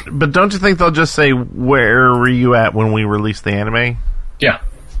 Well, but don't you think they'll just say, where were you at when we released the anime? Yeah.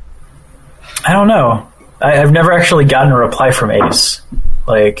 I don't know. I've never actually gotten a reply from Ace.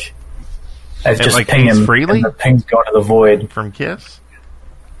 I've just pinged him freely? And the ping's going to the void. From Kiss?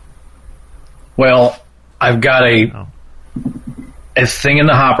 Well, I've got a thing in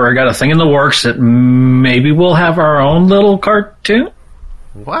the hopper. I got a thing in the works that maybe we'll have our own little cartoon.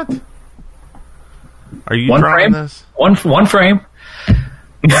 What? Are you drawing this? One frame. One frame.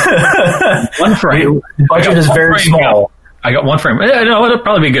 The budget is very small. I got one frame. No, it'll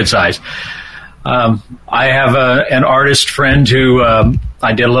probably be a good size. I have an artist friend who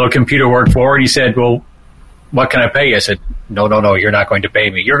I did a little computer work for, and he said, well, what can I pay you? I said, no, you're not going to pay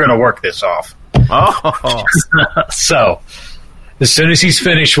me. You're going to work this off. Oh. So, as soon as he's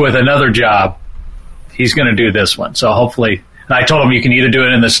finished with another job, he's going to do this one. So hopefully, and I told him you can either do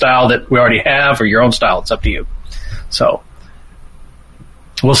it in the style that we already have or your own style. It's up to you. So,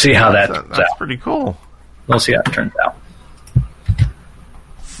 we'll see how that turns out. That's pretty cool. We'll see how it turns out.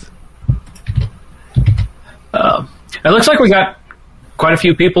 It looks like we got quite a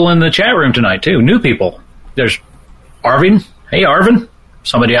few people in the chat room tonight, too. New people. There's Arvin. Hey, Arvin.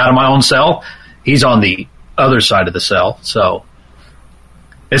 Somebody out of my own cell. He's on the other side of the cell. So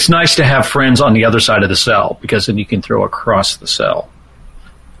it's nice to have friends on the other side of the cell because then you can throw across the cell.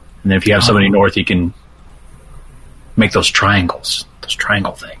 And then if you have somebody north, you can make those triangle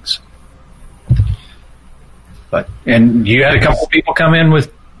things. And you had a couple of people come in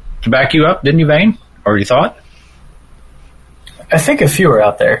to back you up, didn't you, Vane? Or you thought? I think a few are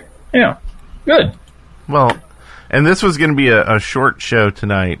out there. Yeah. Good. Well, and this was going to be a short show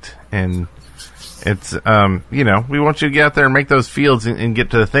tonight, and It's, we want you to get out there and make those fields and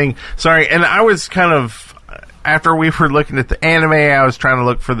get to the thing. Sorry, and I was kind of, after we were looking at the anime, I was trying to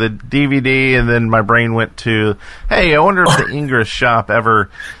look for the DVD, and then my brain went to, hey, I wonder if the Ingress shop ever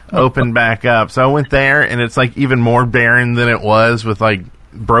opened back up. So I went there, and it's like even more barren than it was with like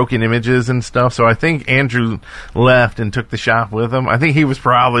broken images and stuff. So I think Andrew left and took the shop with him. I think he was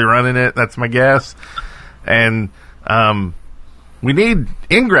probably running it. That's my guess. And we need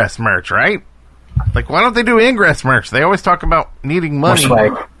Ingress merch, right? Like, why don't they do Ingress merch? They always talk about needing money. More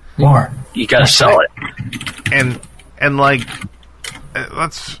swag. More. You gotta sell it. And like,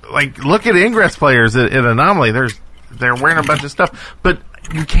 let's like look at Ingress players at Anomaly. They're wearing a bunch of stuff, but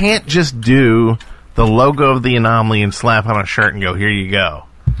you can't just do the logo of the Anomaly and slap on a shirt and go, here you go.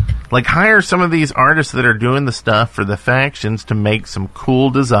 Like, hire some of these artists that are doing the stuff for the factions to make some cool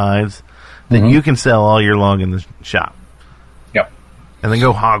designs that you can sell all year long in the shop. Yep. And then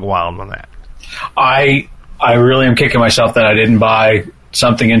go hog wild on that. I really am kicking myself that I didn't buy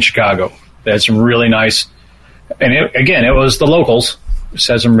something in Chicago. They had some really nice, and it was the locals. It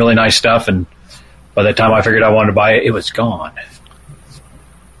said some really nice stuff, and by the time I figured I wanted to buy it, it was gone.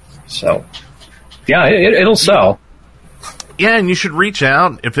 So, yeah, it'll sell. Yeah, and you should reach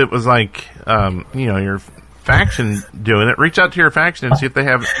out if it was like, your faction doing it. Reach out to your faction and see if they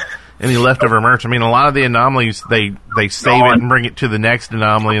have any leftover merch. I mean, a lot of the anomalies, they save it and bring it to the next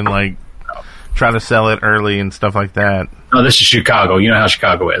anomaly and like try to sell it early and stuff like that. No, this is Chicago. You know how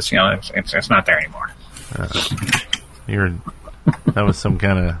Chicago is. You know, it's not there anymore. That was some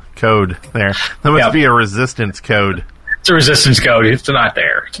kind of code there. That must be a resistance code. It's a resistance code. It's not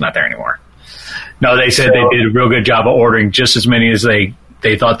there. It's not there anymore. No, they said they did a real good job of ordering just as many as they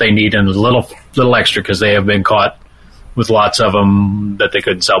thought they need and a little extra because they have been caught with lots of them that they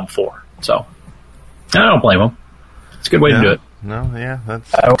couldn't sell before. So I don't blame them. It's a good way to do it. No, yeah,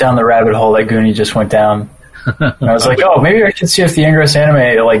 that's. I went down the rabbit hole that Goonie just went down. And I was like, oh, maybe I can see if the Ingress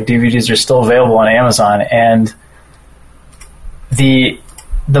anime like DVDs are still available on Amazon. And the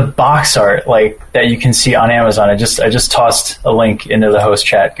box art like that you can see on Amazon. I just tossed a link into the host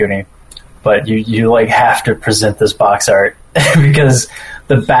chat, Goonie. But you like have to present this box art because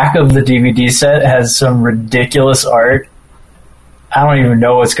the back of the DVD set has some ridiculous art. I don't even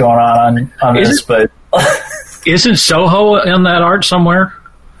know what's going on this, but. Isn't Soho in that art somewhere?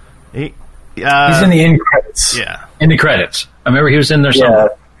 He's in the end credits. Yeah. In the credits. I remember he was in there somewhere.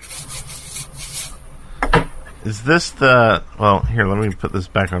 Yeah. Is this the... Well, here, let me put this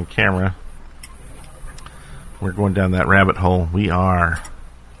back on camera. We're going down that rabbit hole. We are.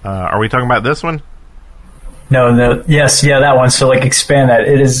 Are we talking about this one? No. Yes, yeah, that one. So, like, expand that.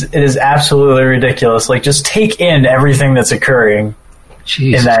 It is absolutely ridiculous. Like, just take in everything that's occurring.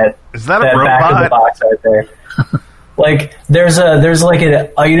 Jeez. Is that a robot? Back of the box right there. Like there's like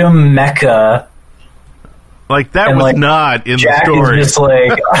an item mecha. Like that was like, not in Jack the story. Is just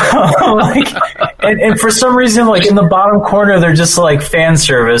like, and for some reason, like in the bottom corner, they're just like fan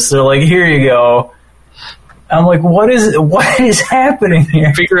service. They're like, here you go. I'm like, what is happening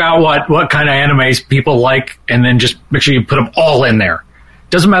here? Figure out what kind of animes people like, and then just make sure you put them all in there.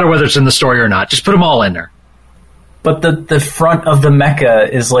 Doesn't matter whether it's in the story or not. Just put them all in there. But the front of the mecha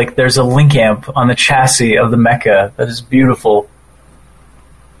is like there's a link amp on the chassis of the mecha that is beautiful.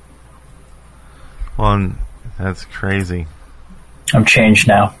 Well, that's crazy. I'm changed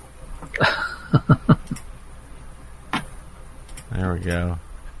now. There we go.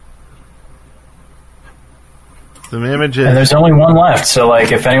 Some images. And there's only one left, so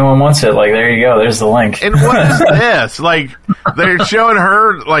like if anyone wants it, like there you go, there's the link. And what is this? Like they're showing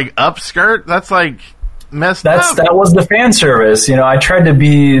her like upskirt? That's like messed up. That was the fan service. You know, I tried to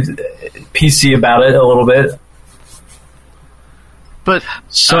be PC about it a little bit. But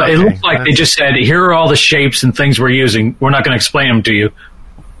it looks like they just said, here are all the shapes and things we're using. We're not going to explain them to you.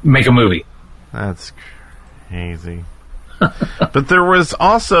 Make a movie. That's crazy. But there was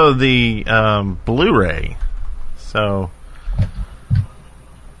also the Blu-ray. So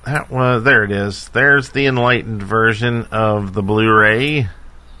that was, there it is. There's the enlightened version of the Blu-ray.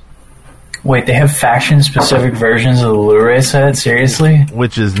 Wait, they have faction-specific versions of the Blu-ray set? Seriously?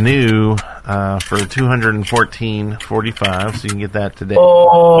 Which is new for $214.45, so you can get that today.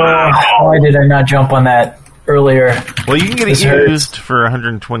 Oh, wow. Why did I not jump on that earlier? Well, you can get it used for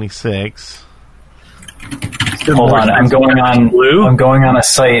 $126. Hold on, I'm going on a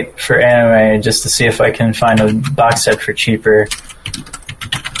site for anime just to see if I can find a box set for cheaper.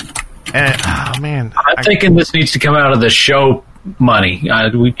 And, oh man, I'm thinking this needs to come out of the show money.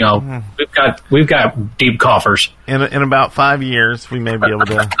 We've got deep coffers. In about 5 years, we may be able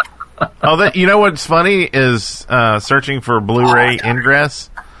to. You know what's funny is searching for Blu-ray Ingress,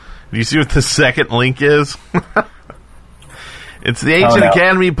 Do you see what the second link is? It's the Ancient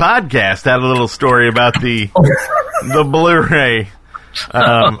Academy podcast. Had a little story about the Blu-ray.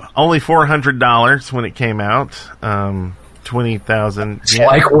 Only $400 when it came out. 20,000. It's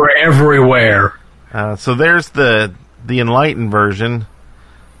like we're everywhere. So there's the Enlightened version,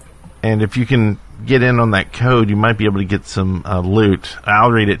 and if you can get in on that code, you might be able to get some loot.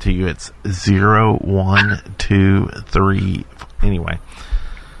 I'll read it to you. It's 0123. Anyway,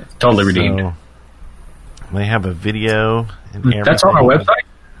 totally redeemed. So they have a video. And everything. That's on our website?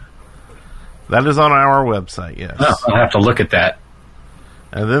 That is on our website, yes. Oh, I'll have to look at that.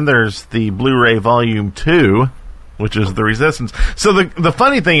 And then there's the Blu-ray Volume 2, which is The Resistance. So the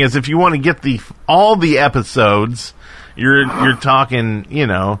funny thing is, if you want to get all the episodes, you're talking,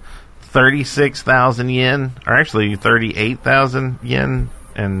 36,000 yen, or actually 38,000 yen,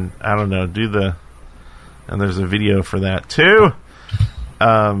 and I don't know, and there's a video for that too.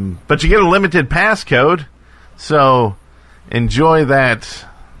 But you get a limited passcode, so enjoy that.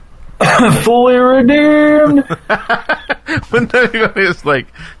 Fully redeemed. When it's like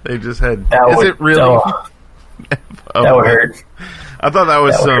they just had. Is it really? That would hurt. I thought that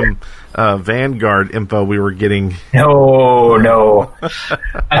was some Vanguard info we were getting. No.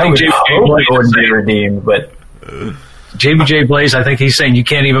 I think JBJ Blaze wouldn't be redeemed, but JBJ Blaze, I think he's saying you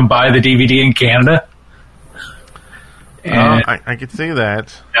can't even buy the DVD in Canada. And, I could see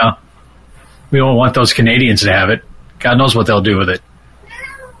that. Yeah. We don't want those Canadians to have it. God knows what they'll do with it.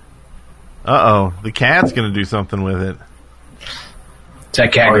 Uh-oh. The cat's going to do something with it. It's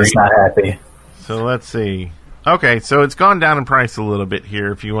that cat he's not happy. So let's see. Okay, so it's gone down in price a little bit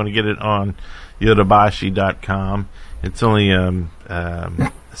here if you want to get it on yodobashi.com. It's only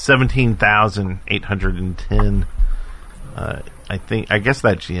 17,810. I guess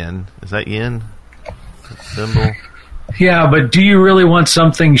that's yen. Is that yen? Symbol? Yeah, but do you really want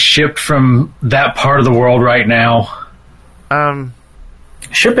something shipped from that part of the world right now?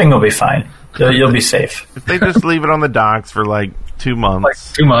 Shipping will be fine. You'll be safe. If they just leave it on the docks for 2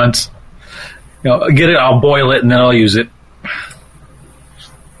 months. 2 months. Get it, I'll boil it, and then I'll use it.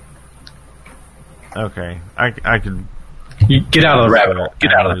 Okay. I could... You get out of the rabbit hole.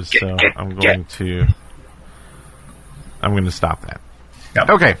 Get out of it. So I'm going to stop that. Yep.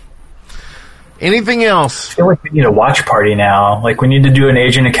 Okay. Anything else? I feel like we need a watch party now. We need to do an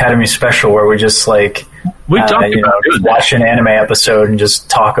Agent Academy special where we just we talked about watch an anime episode and just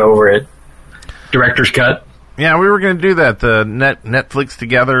talk over it. Director's cut. Yeah, we were going to do that. The Netflix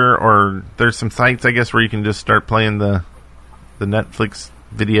together, or there's some sites, I guess, where you can just start playing the Netflix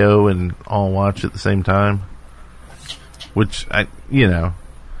video and all watch at the same time. Which, I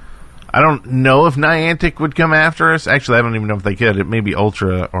don't know if Niantic would come after us. Actually, I don't even know if they could. It may be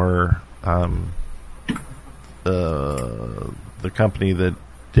Ultra or the company that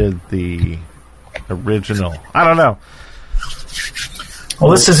did the original. I don't know.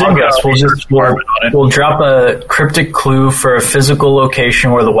 Well, this is Ingus. We'll drop a cryptic clue for a physical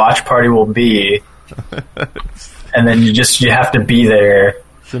location where the watch party will be, and then you have to be there.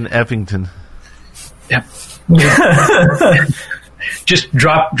 It's in Effington. Yep. Just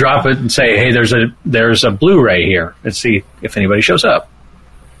drop it and say, "Hey, there's a Blu-ray here. Let's see if anybody shows up."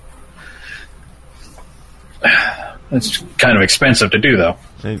 It's kind of expensive to do, though.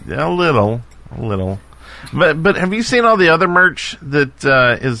 A little. But have you seen all the other merch that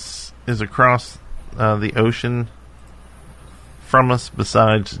is across the ocean from us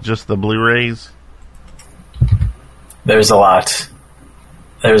besides just the Blu-rays? There's a lot.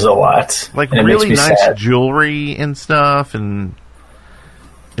 Like really nice jewelry and stuff, and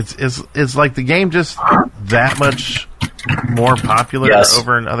it's like the game just that much more popular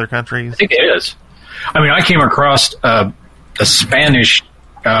over in other countries. I think it is. I mean, I came across a Spanish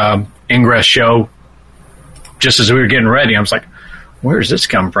Ingress show just as we were getting ready. I was like, where does this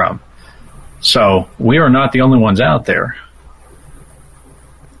come from? So we are not the only ones out there.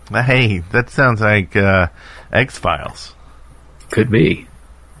 Hey, that sounds like X-Files. Could be.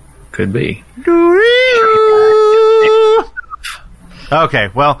 Okay,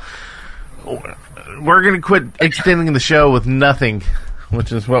 well, we're going to quit extending the show with nothing,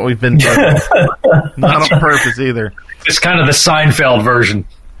 which is what we've been doing. Not on purpose either. It's kind of the Seinfeld version.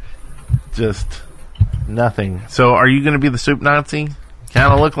 Just nothing. So are you going to be the Soup Nazi?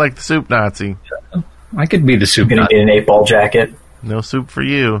 Kind of look like the Soup Nazi. I could be the Soup Nazi. Going to get an 8-ball jacket. No soup for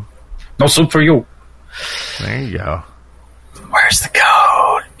you. No soup for you. There you go. Where's the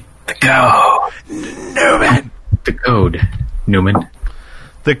code? The code. Newman. The code. Newman.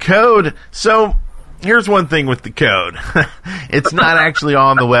 The code. So here's one thing with the code. It's not actually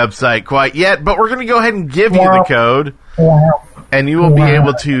on the website quite yet, but we're going to go ahead and give you the code. And you will be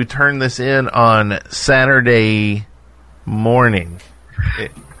able to turn this in on Saturday morning.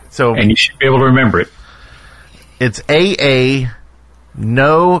 And you should be able to remember it. It's AA,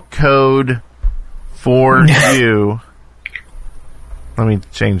 no code for you. Let me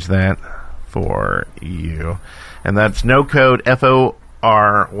change that. For you. And that's no code FORYOUAA.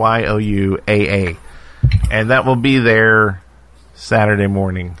 And that will be there Saturday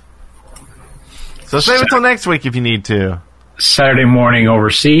morning. So save it till next week if you need to. Saturday morning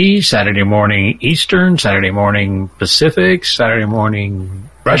overseas, Saturday morning Eastern, Saturday morning Pacific, Saturday morning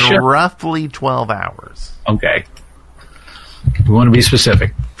Russia. In roughly 12 hours. Okay. We want to be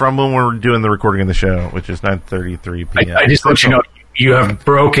specific. From when we're doing the recording of the show, which is 9:33 p.m. I just want you to know, you have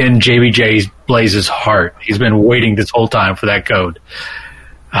broken JBJ Blaze's heart. He's been waiting this whole time for that code.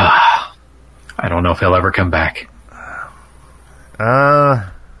 I don't know if he'll ever come back.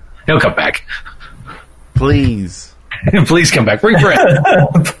 He'll come back. Please. Please come back. Bring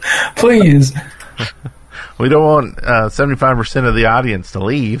Brent. Please. We don't want 75% of the audience to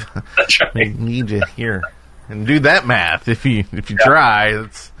leave. That's right. We need you here. And do that math. If you try,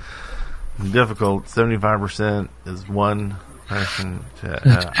 it's difficult. 75% is one person.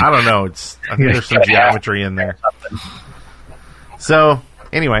 I don't know. I think there's some geometry in there. So,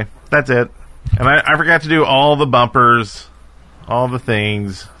 anyway, that's it. And I forgot to do all the bumpers, all the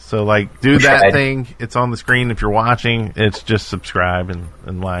things. So, do that thing. It's on the screen if you're watching. It's just subscribe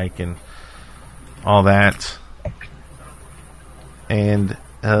and like and all that. And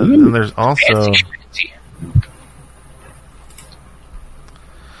then there's also...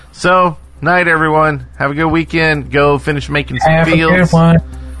 So, night, everyone. Have a good weekend. Go finish making some fields.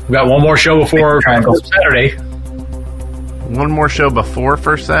 We got one more show before Saturday. One more show before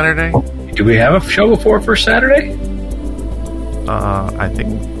First Saturday? Do we have a show before First Saturday? I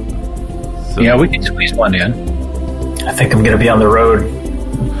think so. Yeah, we can squeeze one in. I think I'm going to be on the road.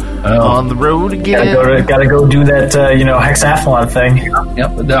 On the road again? Gotta go do that, hexathlon thing.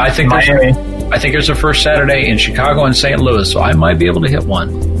 Yep. I think there's a First Saturday in Chicago and St. Louis, so I might be able to hit one.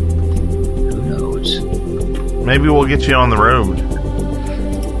 Who knows? Maybe we'll get you on the road.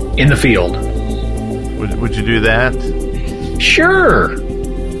 In the field. Would you do that? Sure.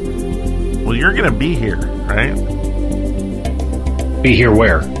 Well, you're going to be here, right? Be here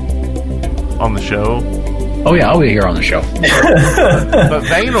where? On the show. Oh, yeah, I'll be here on the show. But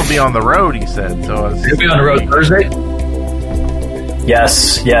Vane will be on the road, he said. So he'll be on the road Thursday?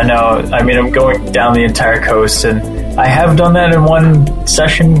 Yes. Yeah, no. I mean, I'm going down the entire coast, and I have done that in one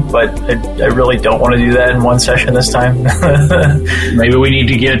session, but I really don't want to do that in one session this time. Maybe we need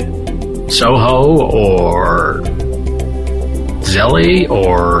to get Soho or Zelly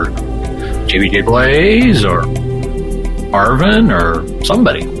or JBJ Blaze or Arvin or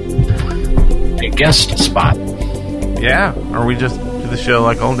somebody. A guest spot. Yeah, or we just do the show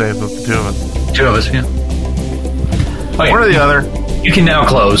like old days with the two of us. Two of us, yeah. Okay. One or the other. You can now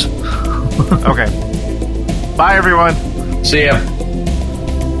close. Okay. Bye, everyone. See ya.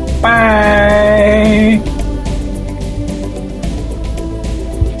 Bye.